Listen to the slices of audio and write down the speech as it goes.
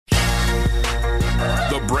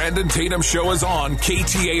The Brandon Tatum Show is on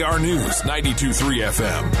KTAR News 92.3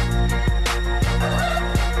 FM.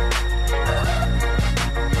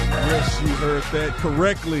 Yes, you heard that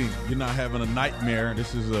correctly. You're not having a nightmare.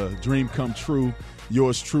 This is a dream come true.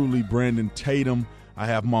 Yours truly, Brandon Tatum. I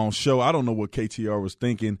have my own show. I don't know what KTR was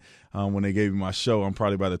thinking when they gave me my show. I'm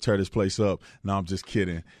probably about to tear this place up. No, I'm just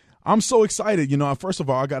kidding. I'm so excited. You know, first of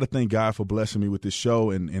all, I got to thank God for blessing me with this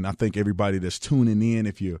show, and I thank everybody that's tuning in.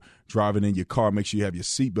 If you're driving in your car, make sure you have your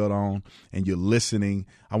seatbelt on and you're listening.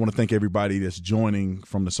 I want to thank everybody that's joining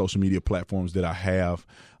from the social media platforms that I have.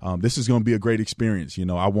 This is going to be a great experience. You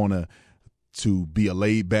know, I want to be a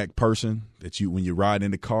laid-back person that you, when you ride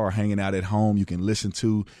in the car, hanging out at home, you can listen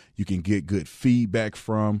to, you can get good feedback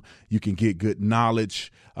from, you can get good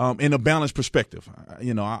knowledge, in a balanced perspective.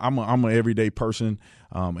 You know, I'm an everyday person,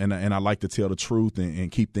 and I like to tell the truth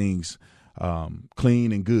and keep things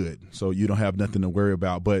clean and good, so you don't have nothing to worry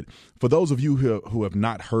about. But for those of you who have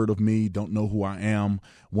not heard of me, don't know who I am,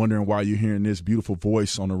 wondering why you're hearing this beautiful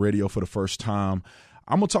voice on the radio for the first time,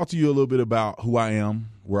 I'm going to talk to you a little bit about who I am,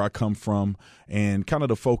 where I come from, and kind of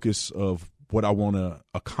the focus of what I want to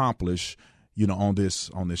accomplish, you know, on this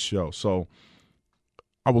show. So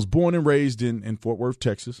I was born and raised in Fort Worth,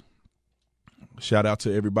 Texas. Shout out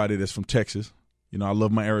to everybody that's from Texas. You know, I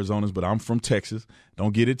love my Arizonans, but I'm from Texas.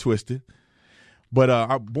 Don't get it twisted. But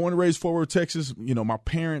I'm born and raised Fort Worth, Texas. You know, my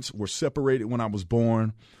parents were separated when I was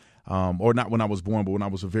born, or not when I was born, but when I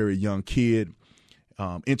was a very young kid.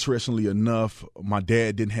 Interestingly enough, my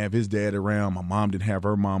dad didn't have his dad around. My mom didn't have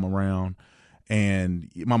her mom around.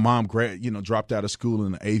 And my mom dropped out of school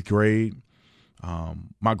in the 8th grade.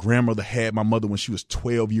 My grandmother had my mother when she was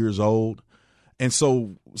 12 years old. And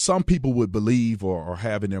so some people would believe or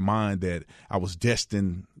have in their mind that I was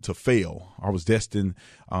destined to fail. I was destined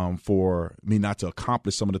for me not to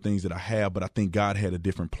accomplish some of the things that I have, but I think God had a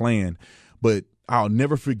different plan. But I'll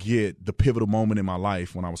never forget the pivotal moment in my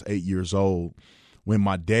life when I was 8 years old, when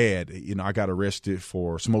my dad, you know, I got arrested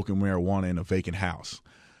for smoking marijuana in a vacant house.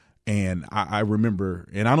 And I remember,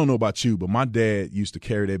 and I don't know about you, but my dad used to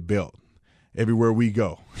carry that belt everywhere we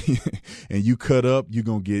go. And you cut up, you're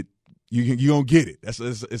going to get it.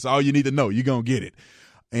 That's all you need to know. You're going to get it.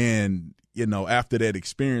 And, you know, after that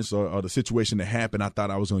experience or the situation that happened, I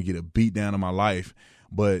thought I was going to get a beat down in my life.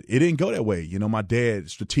 But it didn't go that way. You know, my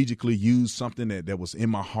dad strategically used something that was in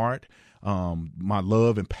my heart, my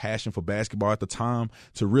love and passion for basketball at the time,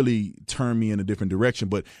 to really turn me in a different direction.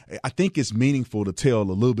 But I think it's meaningful to tell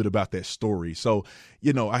a little bit about that story. So,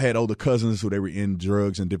 you know, I had older cousins who they were in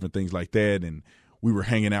drugs and different things like that, and we were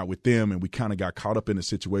hanging out with them, and we kind of got caught up in the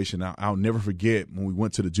situation. I'll never forget when we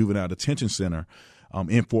went to the juvenile detention center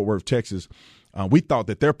in Fort Worth, Texas. We thought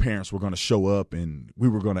that their parents were going to show up and we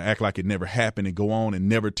were going to act like it never happened and go on and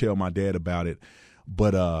never tell my dad about it.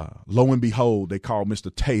 But lo and behold, they called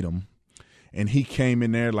Mr. Tatum, and he came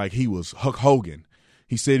in there like he was Hulk Hogan.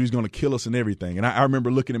 He said he was going to kill us and everything. And I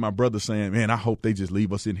remember looking at my brother saying, man, I hope they just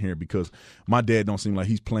leave us in here, because my dad don't seem like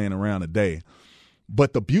he's playing around today.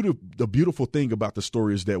 But the beautiful thing about the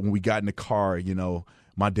story is that when we got in the car, you know,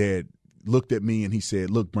 my dad looked at me and he said,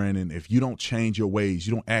 look, Brandon, if you don't change your ways,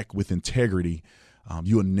 you don't act with integrity,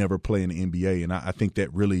 you will never play in the NBA. And I think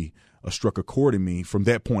that really struck a chord in me. From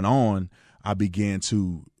that point on, I began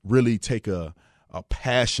to really take a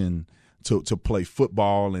passion to play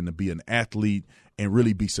football and to be an athlete and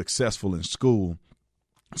really be successful in school.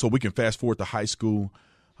 So we can fast forward to high school.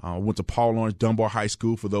 I went to Paul Lawrence Dunbar High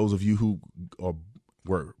School. For those of you who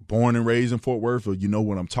were born and raised in Fort Worth, or you know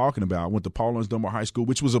what I'm talking about, I went to Paul Lawrence Dunbar High School,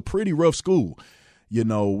 which was a pretty rough school. You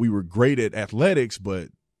know, we were great at athletics, but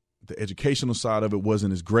the educational side of it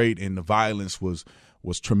wasn't as great, and the violence was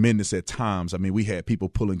tremendous at times. I mean, we had people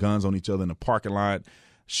pulling guns on each other in the parking lot,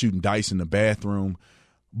 shooting dice in the bathroom.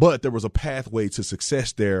 But there was a pathway to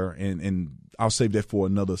success there, and I'll save that for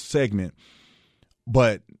another segment.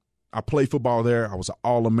 But I played football there. I was an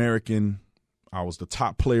All-American. I was the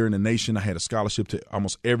top player in the nation. I had a scholarship to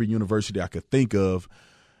almost every university I could think of.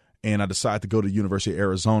 And I decided to go to the University of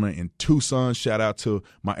Arizona in Tucson. Shout out to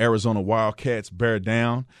my Arizona Wildcats, bear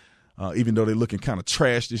down, even though they're looking kind of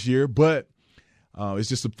trash this year. But it's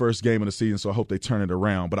just the first game of the season, so I hope they turn it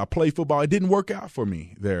around. But I played football. It didn't work out for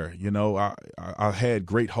me there. You know, I had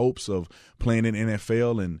great hopes of playing in the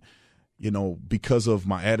NFL, and, you know, because of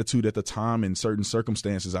my attitude at the time in certain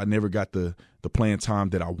circumstances, I never got the playing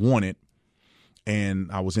time that I wanted.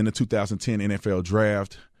 And I was in the 2010 NFL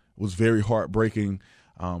draft. It was very heartbreaking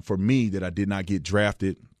for me that I did not get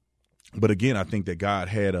drafted. But again, I think that God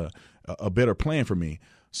had a better plan for me.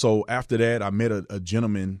 So after that, I met a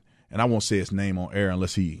gentleman, and I won't say his name on air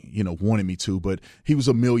unless he, you know, wanted me to, but he was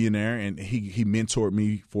a millionaire, and he mentored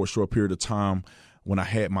me for a short period of time. when I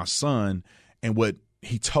had my son. And what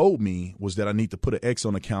he told me was that I need to put an X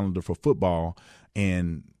on the calendar for football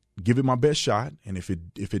and give it my best shot. And if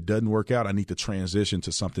it doesn't work out, I need to transition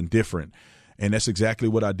to something different. And that's exactly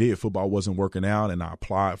what I did. Football wasn't working out, and I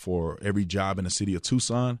applied for every job in the city of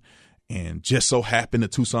Tucson. And just so happened the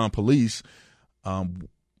Tucson police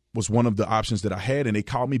was one of the options that I had, and they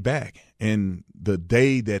called me back. And the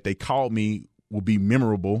day that they called me will be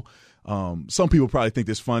memorable. Some people probably think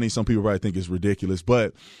it's funny. Some people probably think it's ridiculous.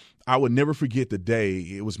 But I would never forget the day.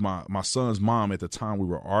 It was my son's mom at the time. We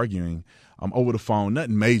were arguing over the phone,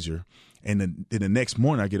 nothing major. And then the next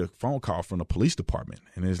morning I get a phone call from the police department.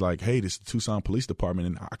 And it's like, hey, this is the Tucson Police Department.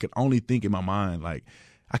 And I could only think in my mind, like,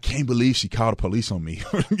 I can't believe she called the police on me,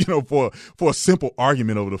 for a simple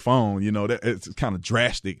argument over the phone. That it's kind of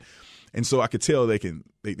drastic. And so I could tell they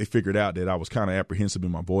figured out that I was kind of apprehensive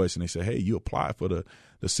in my voice. And they said, hey, you applied for the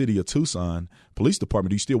city of Tucson Police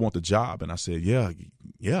Department. Do you still want the job? And I said, yeah,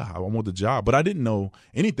 I want the job. But I didn't know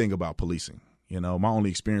anything about policing. My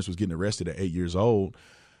only experience was getting arrested at 8 years old.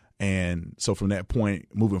 And so from that point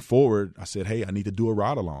moving forward, I said, hey, I need to do a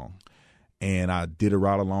ride along. And I did a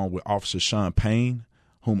ride along with Officer Sean Payne,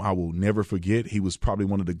 whom I will never forget. He was probably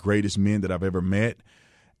one of the greatest men that I've ever met.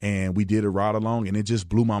 And we did a ride along, and it just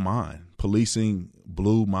blew my mind. Policing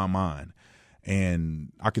blew my mind.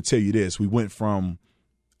 And I could tell you this, we went from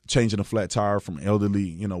changing a flat tire from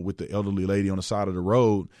elderly, with the elderly lady on the side of the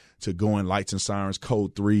road, to going lights and sirens,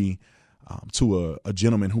 code 3, to a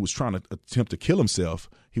gentleman who was trying to attempt to kill himself.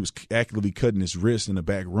 He was actively cutting his wrist in the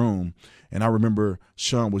back room. And I remember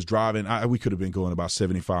Sean was driving. We could have been going about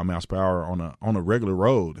 75 miles per hour on a regular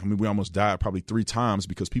road. I mean, we almost died probably 3 times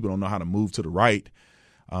because people don't know how to move to the right.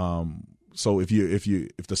 So if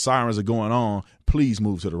the sirens are going on, please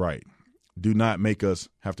move to the right. Do not make us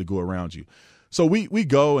have to go around you. So we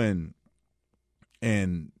go and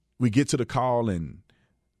we get to the call, and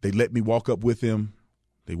they let me walk up with him.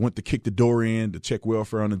 They went to kick the door in to check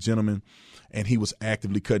welfare on the gentleman, and he was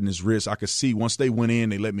actively cutting his wrist. I could see once they went in,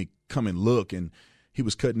 they let me come and look, and he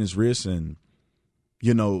was cutting his wrist. And,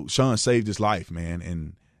 Sean saved his life, man.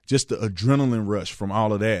 And just the adrenaline rush from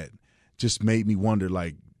all of that just made me wonder,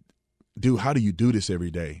 like, dude, how do you do this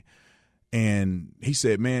every day? And he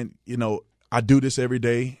said, man, I do this every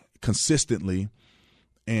day consistently.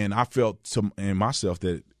 And I felt in myself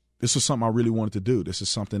that this is something I really wanted to do. This is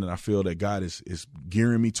something that I feel that God is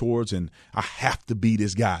gearing me towards, and I have to be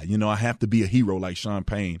this guy. I have to be a hero like Sean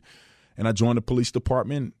Payne. And I joined the police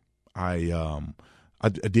department. I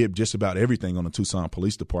did just about everything on the Tucson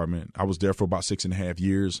Police Department. I was there for about 6.5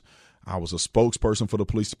 years. I was a spokesperson for the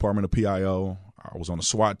police department, a PIO. I was on a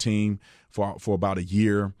SWAT team for about a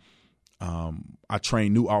year. I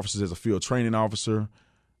trained new officers as a field training officer.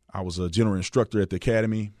 I was a general instructor at the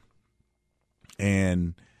academy.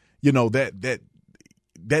 And that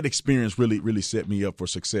experience really set me up for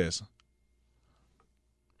success.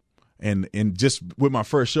 And just with my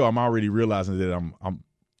first show, I'm already realizing that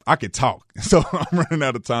I could talk. So I'm running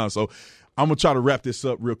out of time. So I'm gonna try to wrap this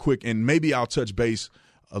up real quick, and maybe I'll touch base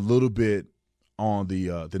a little bit on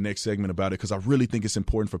the next segment about it, because I really think it's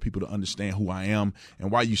important for people to understand who I am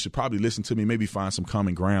and why you should probably listen to me, maybe find some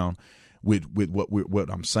common ground with what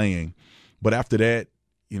I'm saying. But after that,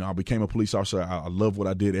 I became a police officer. I love what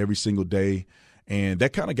I did every single day. And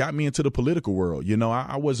that kind of got me into the political world.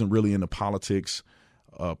 I wasn't really into politics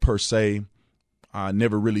per se. I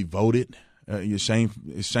never really voted. It's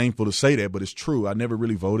shameful to say that, but it's true. I never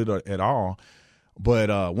really voted at all.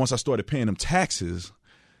 But once I started paying them taxes,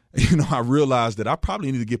 I realized that I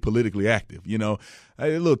probably need to get politically active. A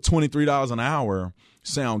little $23 an hour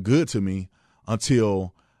sound good to me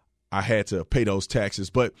until I had to pay those taxes.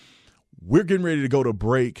 But we're getting ready to go to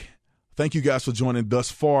break. Thank you guys for joining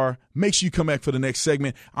thus far. Make sure you come back for the next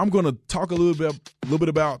segment. I'm going to talk a little bit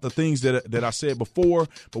about the things that I said before,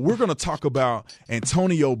 but we're going to talk about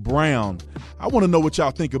Antonio Brown. I want to know what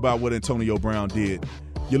y'all think about what Antonio Brown did.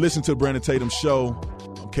 You listen to the Brandon Tatum Show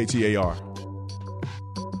on KTAR.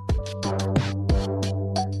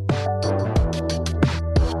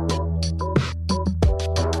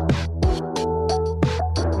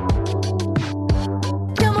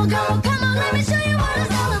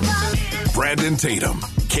 Brandon Tatum,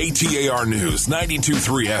 KTAR News,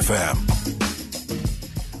 92.3 FM.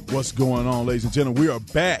 What's going on, ladies and gentlemen? We are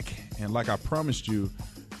back, and like I promised you,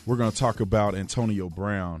 we're going to talk about Antonio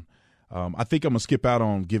Brown. I think I'm going to skip out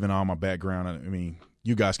on giving all my background. I mean,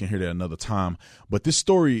 you guys can hear that another time. But this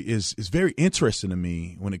story is very interesting to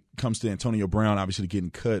me when it comes to Antonio Brown obviously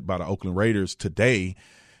getting cut by the Oakland Raiders today.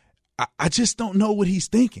 I just don't know what he's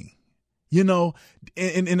thinking,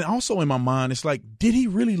 and also in my mind, it's like, did he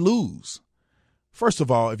really lose? First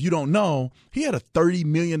of all, if you don't know, he had a $30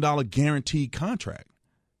 million guaranteed contract.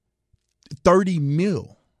 $30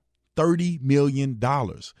 million.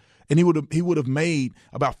 And he would have made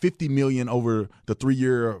about $50 million over the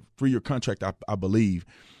three-year contract, I believe.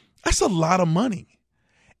 That's a lot of money.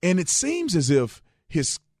 And it seems as if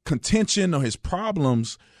his contention or his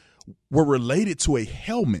problems were related to a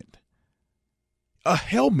helmet. A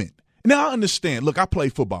helmet. Now, I understand. Look, I play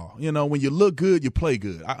football. You know, when you look good, you play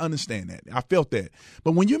good. I understand that. I felt that.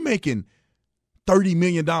 But when you're making $30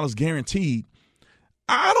 million guaranteed,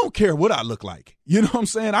 I don't care what I look like. You know what I'm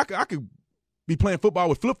saying? I could be playing football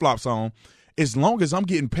with flip-flops on as long as I'm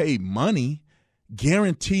getting paid money,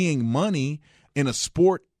 guaranteeing money in a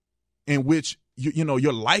sport in which, you know,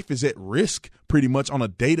 your life is at risk pretty much on a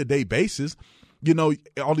day-to-day basis. You know,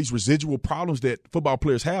 all these residual problems that football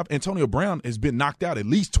players have. Antonio Brown has been knocked out at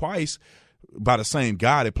least twice by the same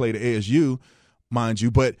guy that played at ASU, mind you.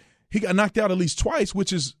 But he got knocked out at least twice,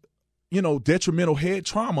 which is, you know, detrimental head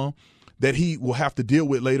trauma that he will have to deal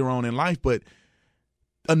with later on in life. But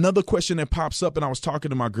another question that pops up, and I was talking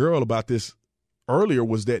to my girl about this earlier,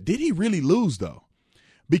 was that did he really lose, though?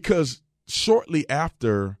 Because shortly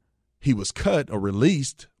after he was cut or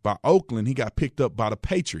released by Oakland, he got picked up by the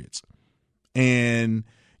Patriots. And,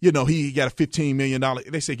 you know, he got a $15 million.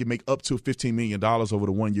 They say he could make up to $15 million over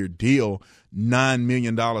the one-year deal, $9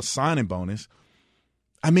 million signing bonus.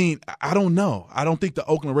 I mean, I don't know. I don't think the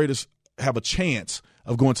Oakland Raiders have a chance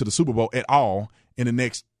of going to the Super Bowl at all in the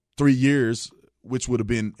next 3 years, which would have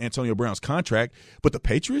been Antonio Brown's contract. But the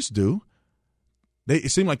Patriots do.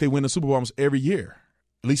 It seems like they win the Super Bowl almost every year,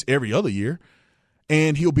 at least every other year.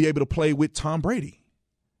 And he'll be able to play with Tom Brady.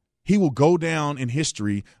 He will go down in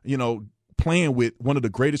history, you know, playing with one of the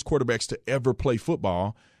greatest quarterbacks to ever play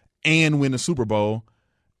football and win the Super Bowl,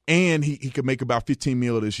 and he could make about $15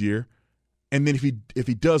 million this year. And then if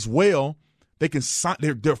he does well, they can sign.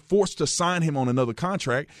 They're forced to sign him on another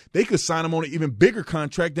contract. They could sign him on an even bigger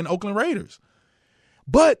contract than Oakland Raiders.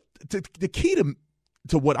 But the key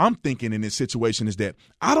to what I'm thinking in this situation is that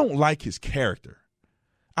I don't like his character.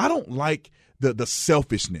 I don't like the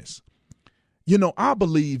selfishness. You know, I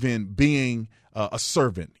believe in being a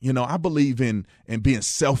servant. You know, I believe in being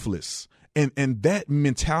selfless. And that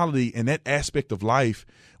mentality and that aspect of life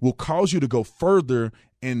will cause you to go further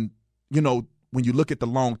and, you know, when you look at the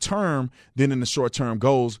long term than in the short term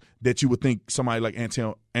goals that you would think somebody like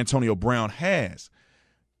Antonio Brown has.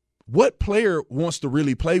 What player wants to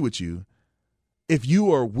really play with you if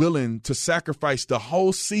you are willing to sacrifice the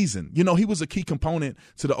whole season? You know, he was a key component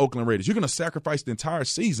to the Oakland Raiders. You're going to sacrifice the entire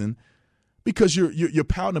season because you're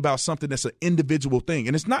pouting about something that's an individual thing.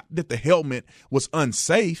 And it's not that the helmet was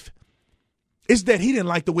unsafe. It's that he didn't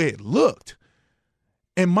like the way it looked.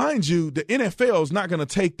 And mind you, the NFL is not going to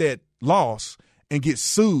take that loss and get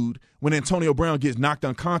sued when Antonio Brown gets knocked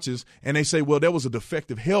unconscious and they say, well, that was a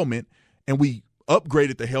defective helmet and we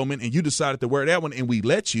upgraded the helmet and you decided to wear that one and we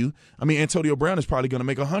let you. I mean, Antonio Brown is probably going to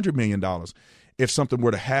make $100 million if something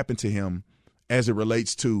were to happen to him as it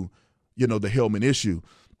relates to, you know, the helmet issue.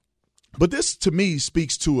 But this, to me,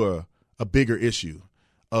 speaks to a bigger issue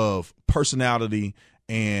of personality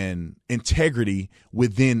and integrity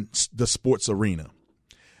within the sports arena.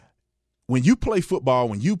 When you play football,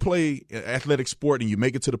 when you play athletic sport and you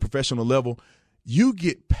make it to the professional level, you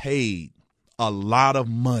get paid a lot of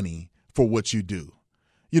money for what you do.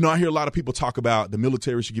 You know, I hear a lot of people talk about the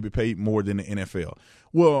military should get paid more than the NFL.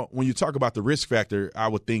 Well, when you talk about the risk factor, I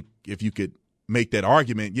would think if you could make that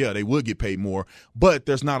argument, yeah, they would get paid more. But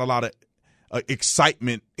there's not a lot of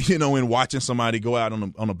excitement, you know, in watching somebody go out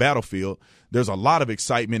on a battlefield. There's a lot of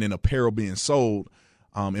excitement in apparel being sold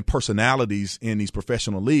and personalities in these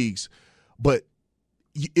professional leagues. But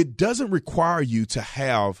it doesn't require you to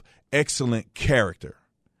have excellent character.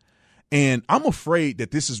 And I'm afraid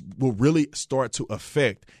that this will really start to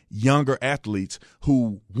affect younger athletes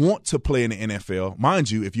who want to play in the NFL.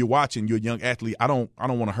 Mind you, if you're watching, you're a young athlete, I don't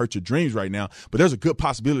want to hurt your dreams right now, but there's a good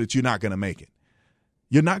possibility that you're not going to make it.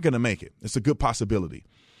 You're not going to make it. It's a good possibility.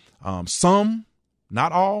 Some,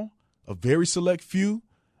 not all, a very select few,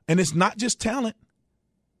 and it's not just talent.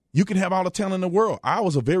 You can have all the talent in the world. I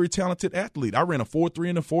was a very talented athlete. I ran a 4.3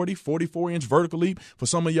 in the 40, 44-inch vertical leap. For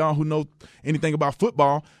some of y'all who know anything about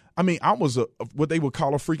football, I mean, I was what they would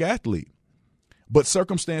call a freak athlete. But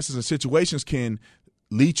circumstances and situations can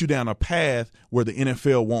lead you down a path where the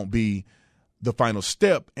NFL won't be the final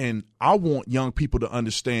step. And I want young people to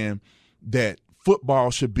understand that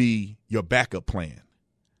football should be your backup plan.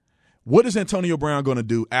 What is Antonio Brown going to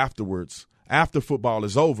do afterwards, after football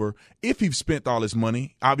is over, if he's spent all his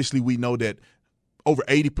money? Obviously, we know that over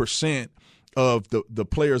 80% of the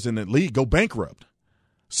players in the league go bankrupt.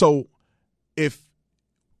 So if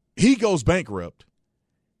he goes bankrupt,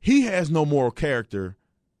 he has no moral character,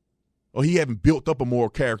 or he haven't built up a moral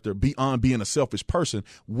character beyond being a selfish person.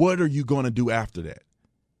 What are you going to do after that?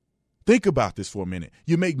 Think about this for a minute.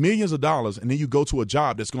 You make millions of dollars, and then you go to a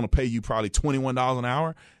job that's going to pay you probably $21 an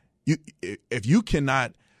hour. If you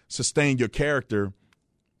cannot sustain your character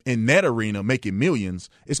in that arena, making millions,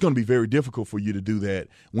 it's going to be very difficult for you to do that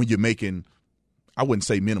when you're making, I wouldn't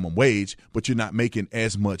say minimum wage, but you're not making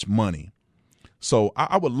as much money. So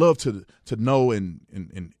I would love to know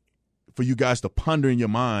and for you guys to ponder in your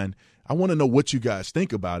mind. I want to know what you guys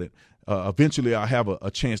think about it. Eventually, I'll have a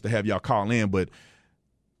chance to have y'all call in, but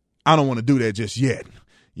I don't want to do that just yet,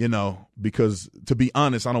 because to be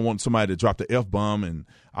honest, I don't want somebody to drop the F-bomb and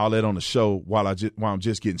all that on the show while I'm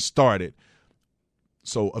just getting started.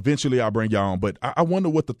 So eventually I'll bring y'all on, but I wonder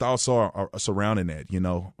what the thoughts are surrounding that.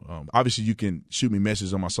 Obviously you can shoot me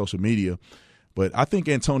messages on my social media, but I think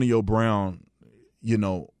Antonio Brown,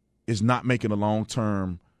 is not making a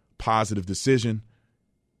long-term positive decision,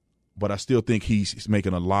 but I still think he's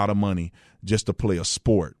making a lot of money just to play a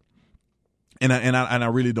sport. And I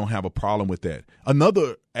really don't have a problem with that.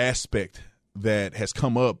 Another aspect that has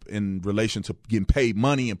come up in relation to getting paid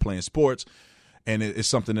money and playing sports, and it's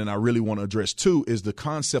something that I really want to address too, is the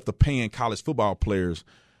concept of paying college football players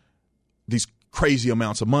these crazy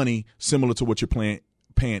amounts of money, similar to what you're paying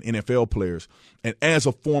NFL players. And as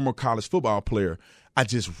a former college football player, I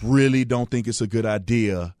just really don't think it's a good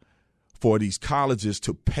idea for these colleges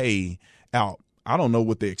to pay out, I don't know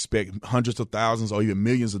what they expect, hundreds of thousands or even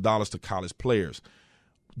millions of dollars to college players.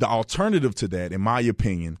 The alternative to that, in my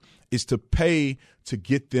opinion, is to pay to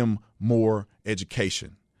get them more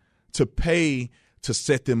education, to pay to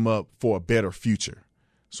set them up for a better future.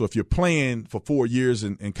 So if you're playing for 4 years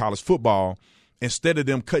in college football, instead of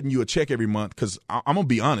them cutting you a check every month, because I'm going to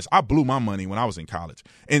be honest, I blew my money when I was in college,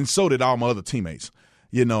 and so did all my other teammates.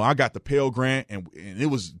 I got the Pell Grant, and it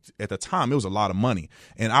was, at the time, it was a lot of money.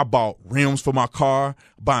 And I bought rims for my car,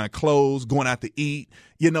 buying clothes, going out to eat.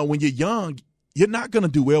 When you're young, you're not going to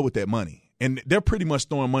do well with that money. And they're pretty much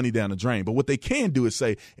throwing money down the drain. But what they can do is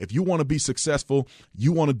say, if you want to be successful,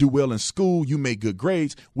 you want to do well in school, you make good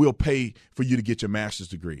grades, we'll pay for you to get your master's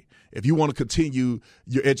degree. If you want to continue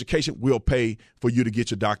your education, we'll pay for you to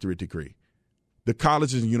get your doctorate degree. The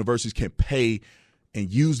colleges and universities can pay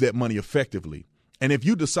and use that money effectively. And if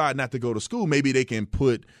you decide not to go to school, maybe they can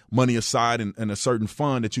put money aside in a certain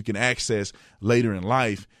fund that you can access later in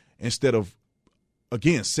life, instead of,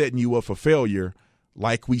 again, setting you up for failure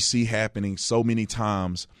like we see happening so many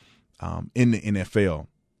times in the NFL.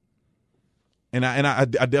 And I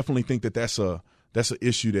definitely think that's an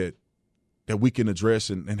issue that we can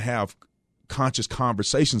address and have conscious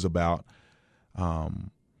conversations about.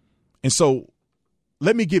 And so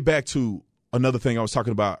let me get back to another thing I was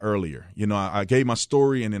talking about earlier. I gave my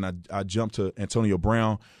story, and then I jumped to Antonio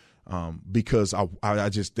Brown because I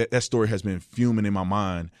just that story has been fuming in my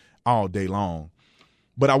mind all day long.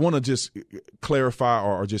 But I want to just clarify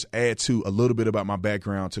or just add to a little bit about my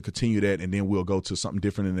background to continue that, and then we'll go to something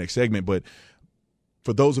different in the next segment. But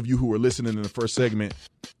for those of you who were listening in the first segment,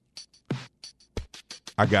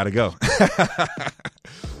 I got to go.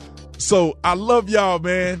 So I love y'all,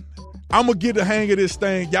 man. I'm going to get the hang of this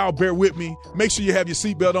thing. Y'all bear with me. Make sure you have your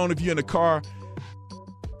seatbelt on if you're in the car.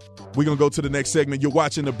 We're going to go to the next segment. You're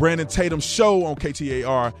watching the Brandon Tatum Show on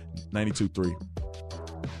KTAR 92.3.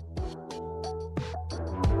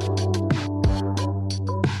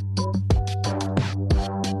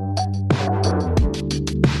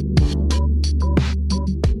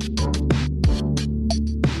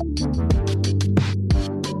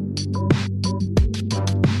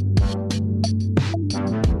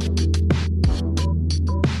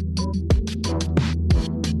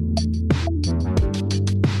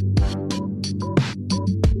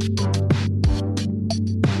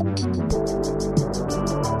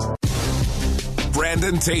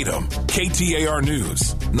 Brandon Tatum, KTAR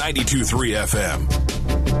News, 92.3 FM.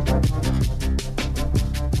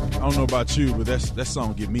 I don't know about you, but that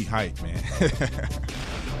song get me hyped, man.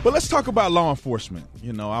 But let's talk about law enforcement.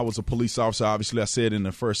 I was a police officer. Obviously, I said in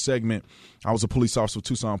the first segment, I was a police officer with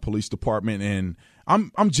Tucson Police Department, and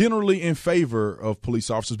I'm generally in favor of police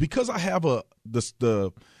officers because I have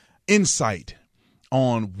the insight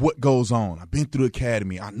on what goes on. I've been through the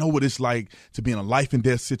academy. I know what it's like to be in a life and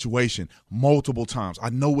death situation multiple times. I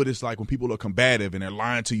know what it's like when people are combative and they're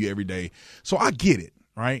lying to you every day. So I get it,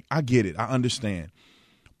 right? I get it. I understand.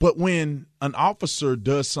 But when an officer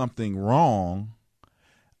does something wrong,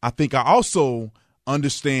 I think I also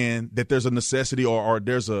understand that there's a necessity or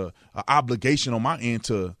there's a obligation on my end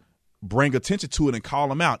to bring attention to it and call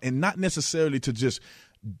them out, and not necessarily to just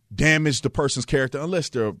damage the person's character unless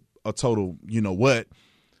they're a total you-know-what.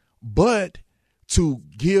 But to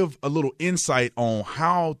give a little insight on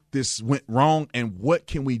how this went wrong and what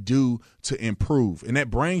can we do to improve. And that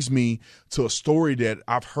brings me to a story that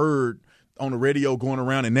I've heard on the radio going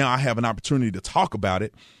around, and now I have an opportunity to talk about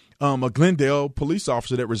it. A Glendale police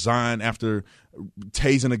officer that resigned after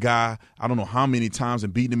tasing a guy, I don't know how many times,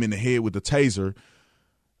 and beating him in the head with a taser.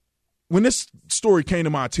 When this story came to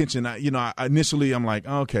my attention, initially I'm like,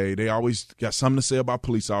 okay, they always got something to say about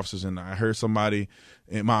police officers. And I heard somebody,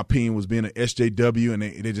 in my opinion, was being an SJW, and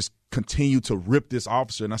they just continue to rip this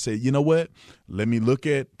officer. And I said, you know what? Let me look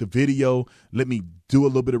at the video. Let me do a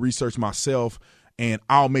little bit of research myself, and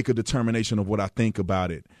I'll make a determination of what I think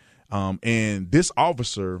about it. And this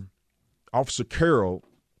officer, Officer Carroll,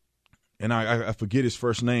 and I forget his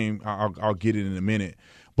first name. I'll get it in a minute.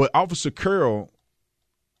 But Officer Carroll,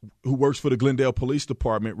 who works for the Glendale Police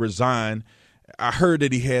Department, resigned. I heard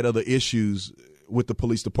that he had other issues with the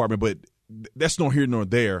police department, but that's nor here nor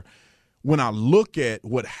there. When I look at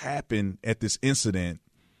what happened at this incident,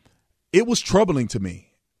 it was troubling to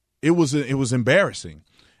me. It was embarrassing.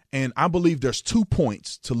 And I believe there's 2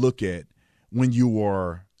 points to look at when you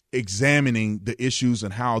are examining the issues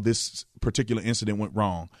and how this particular incident went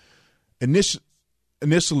wrong.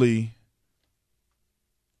 Initially,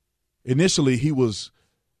 he was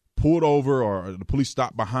pulled over, or the police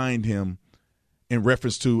stopped behind him in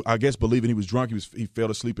reference to, I guess, believing he was drunk. He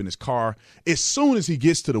fell asleep in his car. As soon as he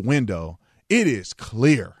gets to the window, it is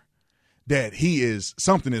clear that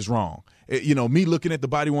something is wrong. Me looking at the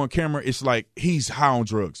body-worn camera, it's like he's high on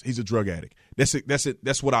drugs. He's a drug addict. That's it.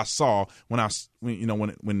 That's what I saw when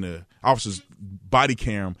the officer's body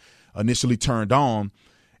cam initially turned on,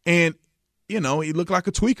 and he looked like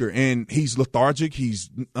a tweaker, and he's lethargic.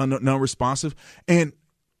 He's non-responsive, and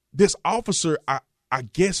this officer, I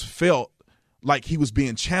guess, felt like he was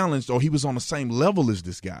being challenged, or he was on the same level as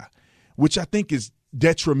this guy, which I think is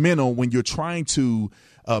detrimental when you're trying to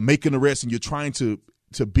make an arrest and you're trying to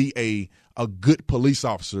be a good police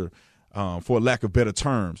officer, for lack of better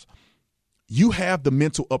terms. You have the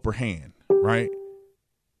mental upper hand, right?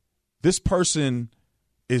 This person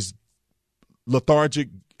is lethargic,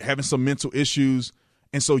 having some mental issues,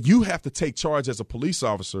 and so you have to take charge as a police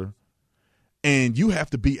officer, and you have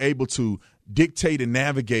to be able to dictate and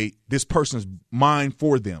navigate this person's mind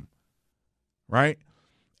for them, right?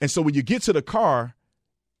 And so when you get to the car,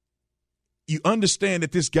 you understand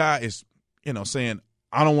that this guy is, saying,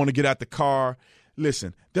 I don't want to get out the car.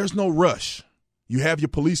 Listen, there's no rush. You have your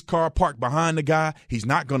police car parked behind the guy. He's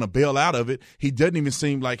not going to bail out of it. He doesn't even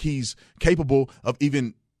seem like he's capable of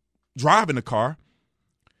even driving the car.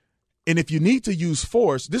 And if you need to use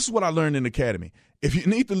force, this is what I learned in the academy. If you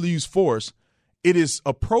need to use force, it is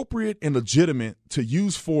appropriate and legitimate to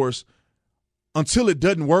use force until it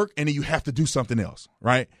doesn't work, and then you have to do something else,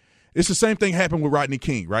 right? It's the same thing happened with Rodney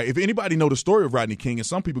King, right? If anybody know the story of Rodney King, and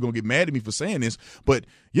some people are going to get mad at me for saying this, but,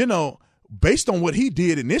 based on what he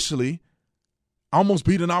did initially, almost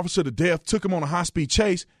beat an officer to death, took him on a high-speed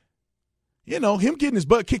chase, him getting his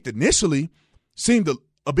butt kicked initially seemed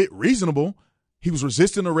a bit reasonable. He was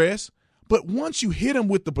resisting arrest. But once you hit him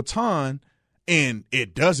with the baton and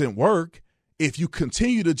it doesn't work, if you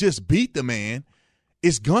continue to just beat the man,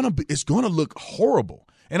 it's gonna look horrible.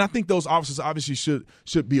 And I think those officers obviously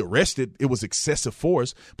should be arrested. It was excessive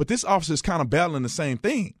force, but this officer is kind of battling the same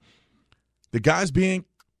thing. The guy's being,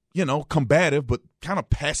 combative, but kind of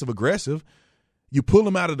passive aggressive. You pull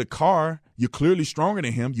him out of the car. You're clearly stronger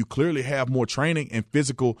than him. You clearly have more training and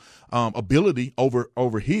physical ability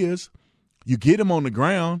over his. You get him on the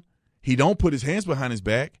ground. He don't put his hands behind his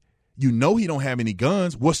back. He don't have any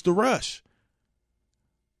guns. What's the rush?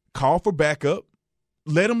 Call for backup.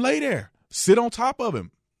 Let him lay there. Sit on top of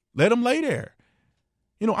him. Let him lay there.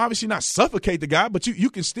 Obviously not suffocate the guy, but you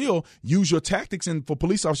can still use your tactics. And for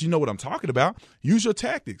police officers, you know what I'm talking about. Use your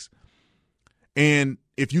tactics. And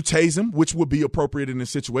if you tase him, which would be appropriate in this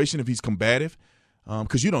situation if he's combative,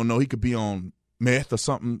 because you don't know, he could be on meth or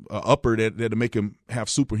something upper that'll make him have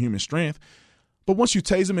superhuman strength. But once you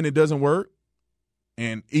tase him and it doesn't work,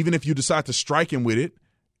 and even if you decide to strike him with it,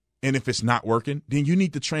 and if it's not working, then you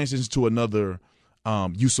need to transition to another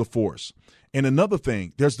use of force. And another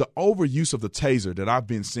thing, there's the overuse of the taser that I've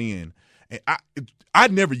been seeing. And I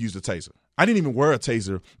never used a taser. I didn't even wear a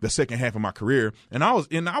taser the second half of my career, and I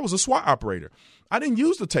was a SWAT operator. I didn't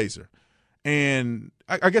use the taser, and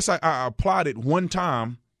I guess I applied it one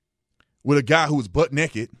time with a guy who was butt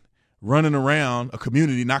naked, running around a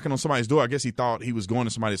community, knocking on somebody's door. I guess he thought he was going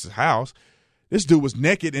to somebody's house. This dude was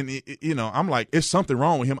naked, and I'm like, there's something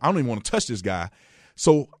wrong with him. I don't even want to touch this guy.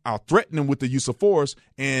 So I'll threaten them with the use of force,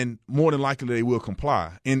 and more than likely they will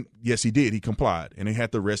comply. And yes, he did. He complied, and they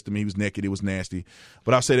had to arrest him. He was naked. It was nasty.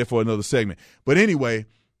 But I'll say that for another segment. But anyway,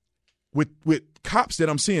 with cops that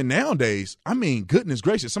I'm seeing nowadays, I mean, goodness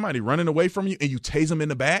gracious, somebody running away from you and you tase them in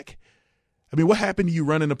the back. I mean, what happened to you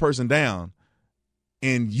running the person down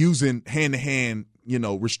and using hand-to-hand,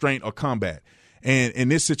 restraint or combat? And in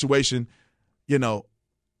this situation,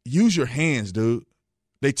 use your hands, dude.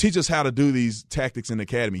 They teach us how to do these tactics in the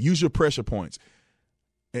academy. Use your pressure points.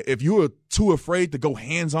 If you are too afraid to go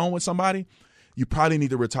hands-on with somebody, you probably need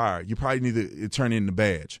to retire. You probably need to turn in the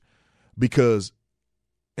badge because –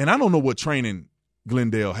 and I don't know what training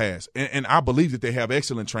Glendale has. And I believe that they have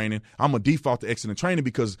excellent training. I'm going to default to excellent training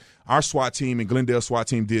because our SWAT team and Glendale SWAT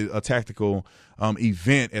team did a tactical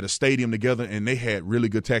event at a stadium together, and they had really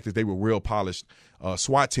good tactics. They were well-polished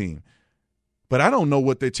SWAT team. But I don't know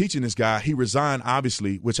what they're teaching this guy. He resigned,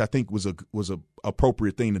 obviously, which I think was a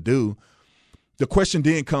appropriate thing to do. The question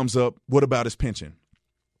then comes up, what about his pension?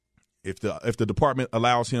 If the department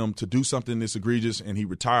allows him to do something this egregious and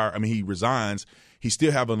he resigns, he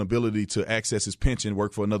still have an ability to access his pension,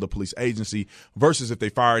 work for another police agency, versus if they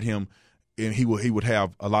fired him, and he would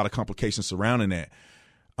have a lot of complications surrounding that.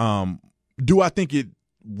 Do I think it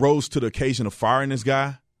rose to the occasion of firing this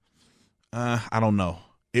guy? I don't know.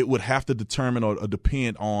 It would have to determine or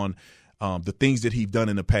depend on the things that he's done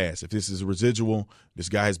in the past. If this is a residual, this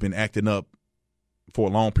guy has been acting up for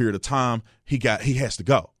a long period of time, he has to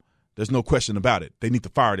go. There's no question about it. They need to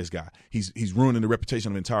fire this guy. He's ruining the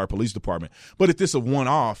reputation of the entire police department. But if this is a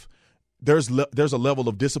one-off, there's a level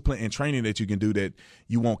of discipline and training that you can do that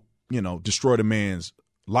you won't, destroy the man's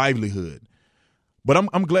livelihood. But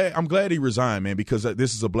I'm glad he resigned, man, because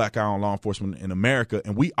this is a black eye on law enforcement in America,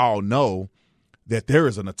 and we all know that there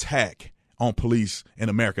is an attack on police in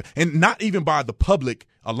America, and not even by the public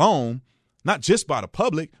alone, not just by the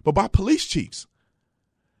public, but by police chiefs.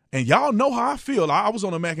 And y'all know how I feel. I was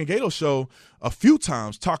on the Mac and Gato show a few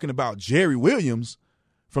times talking about Jerry Williams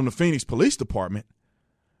from the Phoenix Police Department,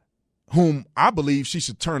 whom I believe she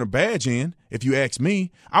should turn a badge in. If you ask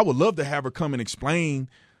me, I would love to have her come and explain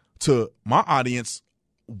to my audience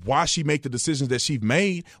why she made the decisions that she's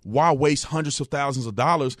made, why waste hundreds of thousands of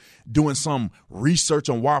dollars doing some research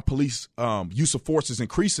on why police use of force is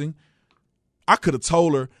increasing. I could have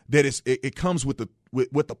told her that it comes with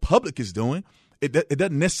what the public is doing. It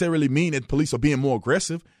doesn't necessarily mean that police are being more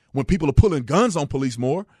aggressive when people are pulling guns on police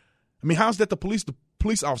more. I mean, how's that the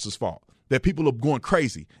police officers' fault that people are going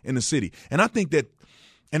crazy in the city? And I think that,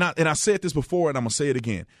 and I said this before, and I'm gonna say it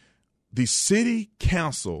again: the city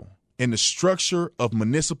council and the structure of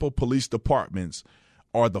municipal police departments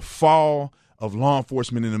are the fall of law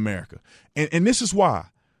enforcement in America. And this is why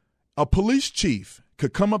a police chief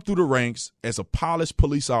could come up through the ranks as a polished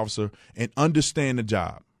police officer and understand the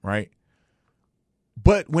job, right?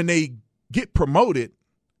 But when they get promoted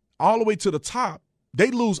all the way to the top, they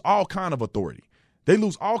lose all kind of authority. They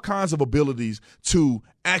lose all kinds of abilities to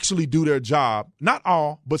actually do their job. Not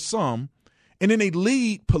all, but some. And then they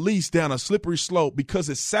lead police down a slippery slope because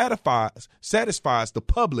it satisfies the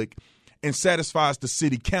public and satisfies the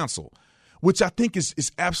city council, which I think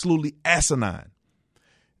is absolutely asinine.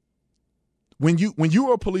 When you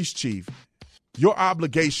are a police chief, your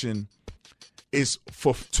obligation is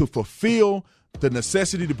to fulfill the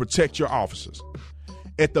necessity to protect your officers.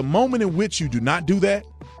 At the moment in which you do not do that,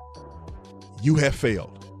 you have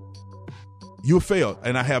failed. You have failed,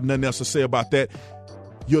 and I have nothing else to say about that.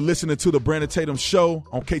 You're listening to the Brandon Tatum Show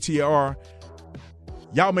on KTAR.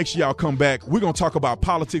 Y'all make sure y'all come back. We're going to talk about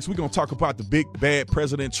politics. We're going to talk about the big, bad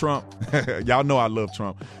President Trump. Y'all know I love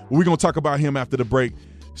Trump. We're going to talk about him after the break.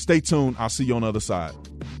 Stay tuned. I'll see you on the other side.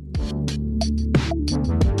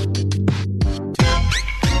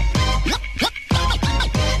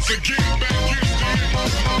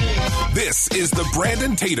 This is the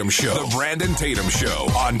Brandon Tatum Show. The Brandon Tatum Show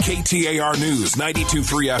on KTAR News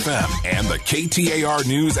 92.3 FM and the KTAR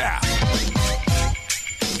News app.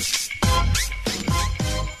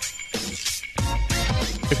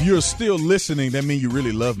 If you're still listening, that means you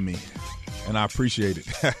really love me, and I appreciate it.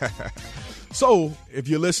 So if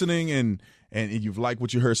you're listening and you've liked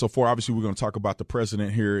what you heard so far, obviously we're going to talk about the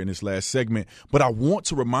president here in this last segment. But I want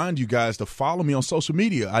to remind you guys to follow me on social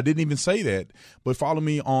media. I didn't even say that, but follow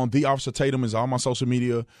me on The Officer Tatum is all my social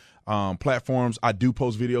media platforms. I do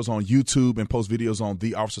post videos on YouTube and post videos on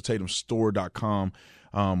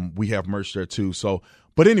theofficertatumstore.com. We have merch there too. So,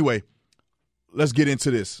 but anyway, let's get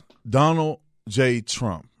into this. Donald J.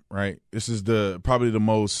 Trump, right? This is probably the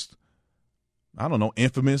most, I don't know,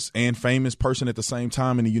 infamous and famous person at the same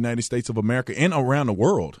time in the United States of America and around the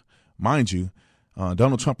world, mind you.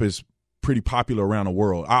 Donald Trump has pretty popular around the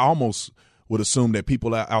world. I almost would assume that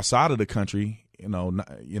people outside of the country,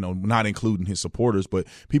 not including his supporters, but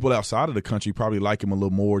people outside of the country probably like him a little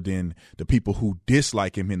more than the people who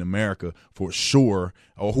dislike him in America for sure,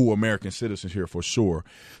 or who are American citizens here for sure.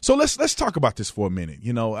 So let's talk about this for a minute.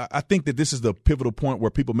 I think that this is the pivotal point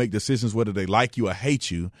where people make decisions whether they like you or hate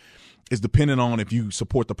you is dependent on if you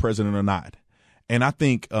support the president or not. And I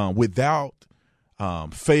think without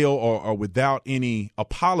fail or without any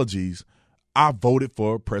apologies, I voted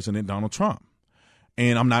for President Donald Trump.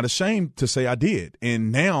 And I'm not ashamed to say I did.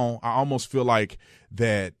 And now I almost feel like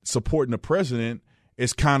that supporting the president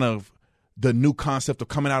is kind of the new concept of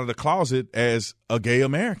coming out of the closet as a gay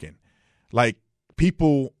American. Like,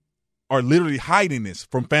 people are literally hiding this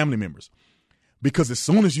from family members. Because as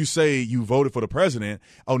soon as you say you voted for the president,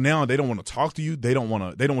 now they don't want to talk to you. They don't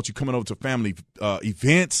want you coming over to family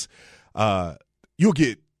events. You'll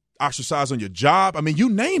get ostracized on your job. I mean, you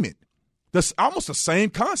name it. That's almost the same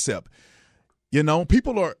concept.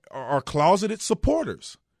 People are closeted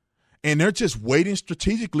supporters, and they're just waiting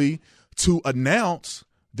strategically to announce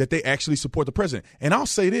that they actually support the president. And I'll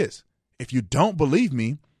say this: if you don't believe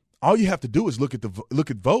me, all you have to do is look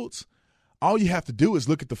at votes. All you have to do is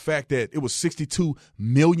look at the fact that it was 62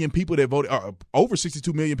 million people that voted, or over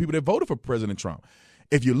 62 million people that voted for President Trump.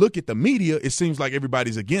 If you look at the media, it seems like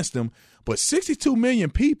everybody's against him, but 62 million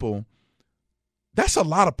people, that's a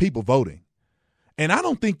lot of people voting. And I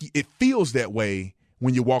don't think it feels that way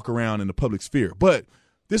when you walk around in the public sphere. But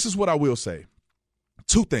this is what I will say.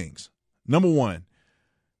 Two things. Number one,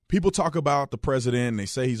 people talk about the president and they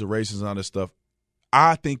say he's a racist and all this stuff.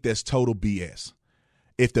 I think that's total BS.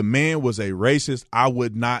 If the man was a racist, I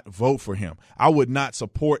would not vote for him. I would not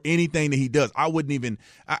support anything that he does. I wouldn't even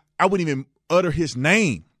utter his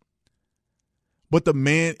name. But the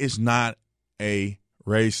man is not a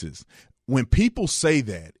racist. When people say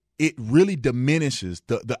that, it really diminishes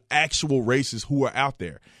the actual racists who are out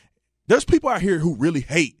there. There's people out here who really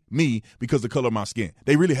hate me because of the color of my skin.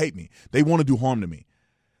 They really hate me. They want to do harm to me.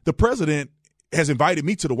 The president has invited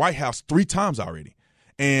me to the White House 3 times already,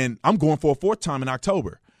 and I'm going for a 4th time in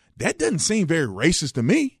October. That doesn't seem very racist to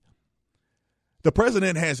me. The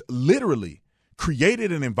president has literally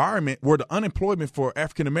created an environment where the unemployment for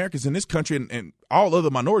African Americans in this country and all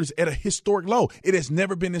other minorities at a historic low. It has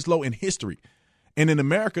never been this low in history. And in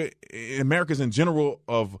Americans in general,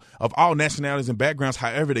 of all nationalities and backgrounds,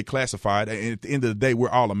 however they classified, and at the end of the day, we're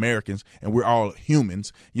all Americans and we're all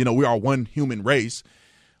humans. We're all one human race.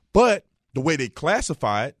 But the way they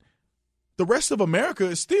classify it, the rest of America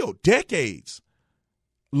is still decades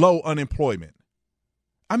low unemployment.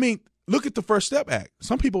 I mean, look at the First Step Act.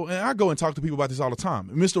 Some people, and I go and talk to people about this all the time.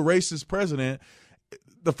 Mr. Racist President,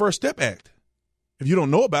 the First Step Act. If you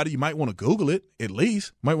don't know about it, you might want to Google it at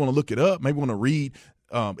least. Might want to look it up. Maybe want to read.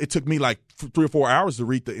 It took me like 3 or 4 hours to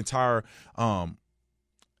read the entire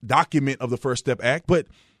document of the First Step Act. But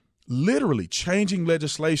literally changing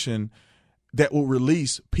legislation that will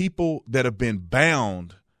release people that have been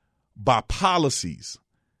bound by policies,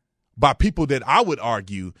 by people that I would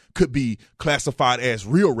argue could be classified as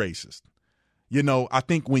real racist. I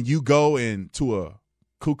think when you go into a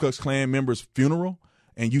Ku Klux Klan member's funeral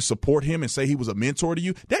and you support him and say he was a mentor to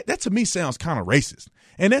you, that to me sounds kind of racist.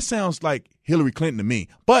 And that sounds like Hillary Clinton to me.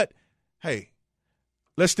 But, hey,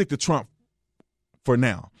 let's stick to Trump for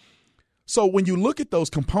now. So when you look at those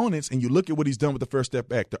components and you look at what he's done with the First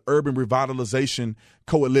Step Act, the Urban Revitalization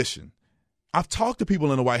Coalition, I've talked to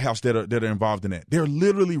people in the White House that are involved in that. They're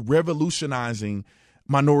literally revolutionizing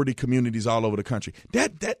minority communities all over the country.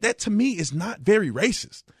 That to me is not very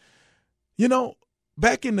racist.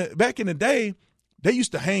 Back in the day, they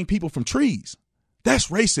used to hang people from trees. That's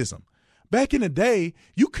racism. Back in the day,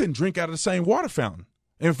 you couldn't drink out of the same water fountain.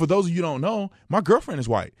 And for those of you who don't know, my girlfriend is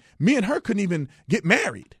white. Me and her couldn't even get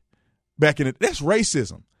married back in that's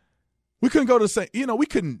racism. We couldn't go to the same, we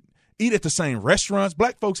couldn't eat at the same restaurants.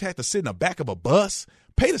 Black folks had to sit in the back of a bus,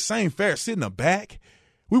 pay the same fare, sit in the back.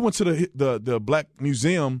 We went to the Black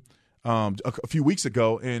Museum a few weeks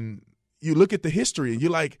ago, and you look at the history, and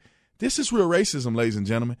you're like, this is real racism, ladies and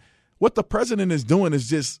gentlemen. What the president is doing is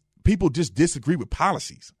just people just disagree with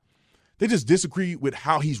policies. They just disagree with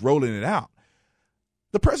how he's rolling it out.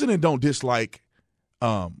 The president don't dislike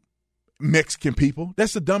Mexican people.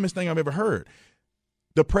 That's the dumbest thing I've ever heard.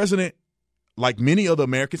 The president, like many other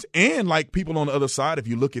Americans and like people on the other side, if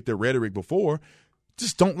you look at their rhetoric before,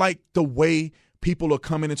 just don't like the way people are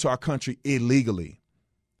coming into our country illegally.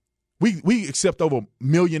 We accept over 1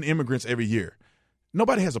 million immigrants every year.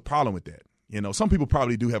 Nobody has a problem with that. Some people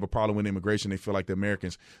probably do have a problem with immigration. They feel like the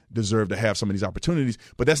Americans deserve to have some of these opportunities,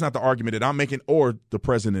 but that's not the argument that I'm making or the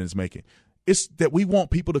president is making. It's that we want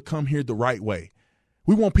people to come here the right way.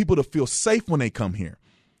 We want people to feel safe when they come here.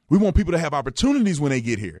 We want people to have opportunities when they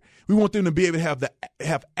get here. We want them to be able to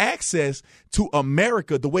have access to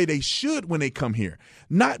America the way they should when they come here,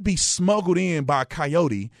 not be smuggled in by a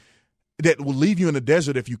coyote that will leave you in the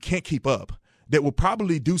desert if you can't keep up, that will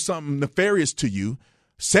probably do something nefarious to you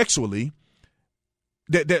sexually,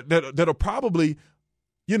 that'll probably,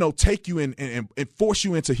 take you and force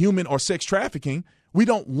you into human or sex trafficking. We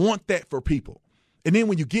don't want that for people. And then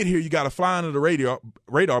when you get here, you got to fly under the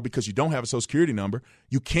radar because you don't have a Social Security number.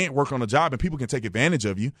 You can't work on a job, and people can take advantage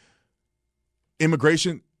of you.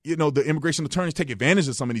 Immigration, the immigration attorneys take advantage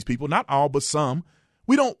of some of these people, not all, but some.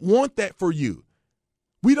 We don't want that for you.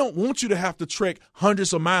 We don't want you to have to trek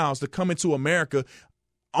hundreds of miles to come into America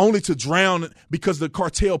only to drown because the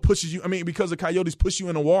cartel pushes you. Because the coyotes push you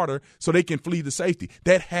in the water so they can flee to safety.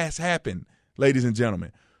 That has happened, ladies and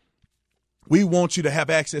gentlemen. We want you to have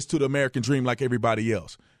access to the American dream like everybody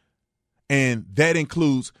else. And that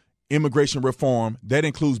includes immigration reform. That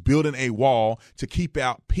includes building a wall to keep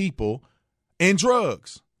out people and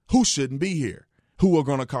drugs who shouldn't be here, who are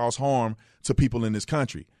going to cause harm to people in this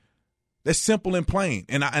country. That's simple and plain.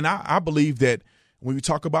 And I believe that when we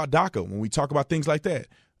talk about DACA, when we talk about things like that,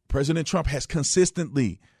 President Trump has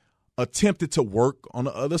consistently attempted to work on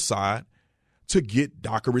the other side to get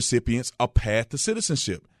DACA recipients a path to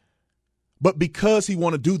citizenship. But because he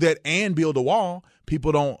want to do that and build a wall,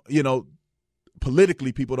 people don't,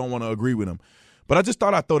 politically, people don't want to agree with him. But I just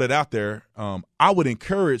thought I'd throw that out there. I would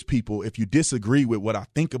encourage people, if you disagree with what I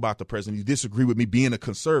think about the president, you disagree with me being a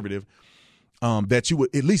conservative, that you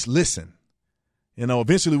would at least listen.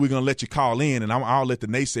 Eventually we're going to let you call in, and I'll let the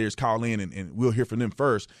naysayers call in, and we'll hear from them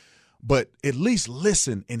first. But at least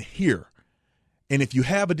listen and hear. And if you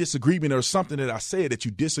have a disagreement or something that I said that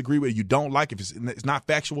you disagree with, you don't like, if it's not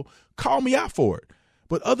factual, call me out for it.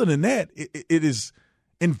 But other than that, it is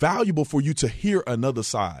invaluable for you to hear another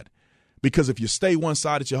side. Because if you stay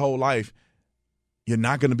one-sided your whole life, you're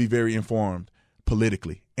not going to be very informed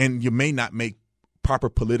politically. And you may not make proper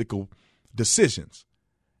political decisions.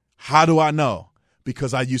 How do I know?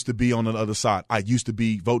 Because I used to be on the other side. I used to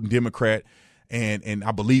be voting Democrat, and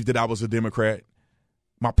I believed that I was a Democrat.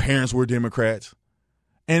 My parents were Democrats.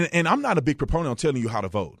 And I'm not a big proponent on telling you how to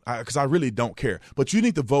vote because I really don't care. But you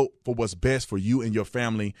need to vote for what's best for you and your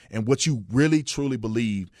family and what you really, truly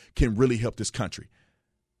believe can really help this country.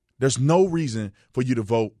 There's no reason for you to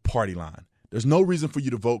vote party line. There's no reason for you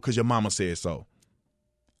to vote because your mama said so.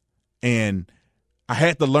 And I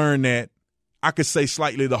had to learn that. I could say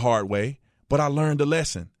slightly the hard way, but I learned the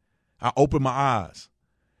lesson. I opened my eyes.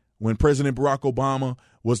 When President Barack Obama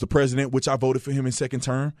was the president, which I voted for him in second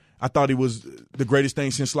term, I thought he was the greatest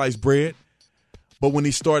thing since sliced bread. But when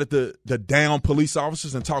he started to down police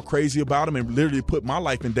officers and talk crazy about them and literally put my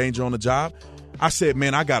life in danger on the job, I said,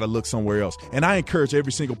 man, I got to look somewhere else. And I encourage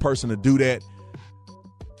every single person to do that.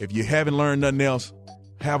 If you haven't learned nothing else,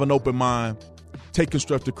 have an open mind, take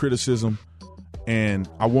constructive criticism, and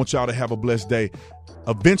I want y'all to have a blessed day.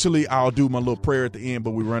 Eventually, I'll do my little prayer at the end,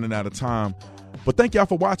 but we're running out of time. But thank y'all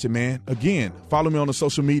for watching, man. Again, follow me on the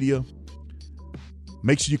social media.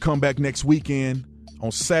 Make sure you come back next weekend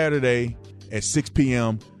on Saturday at 6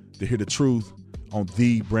 p.m. to hear the truth on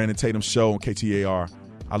the Brandon Tatum Show on KTAR.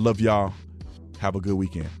 I love y'all. Have a good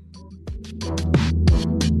weekend.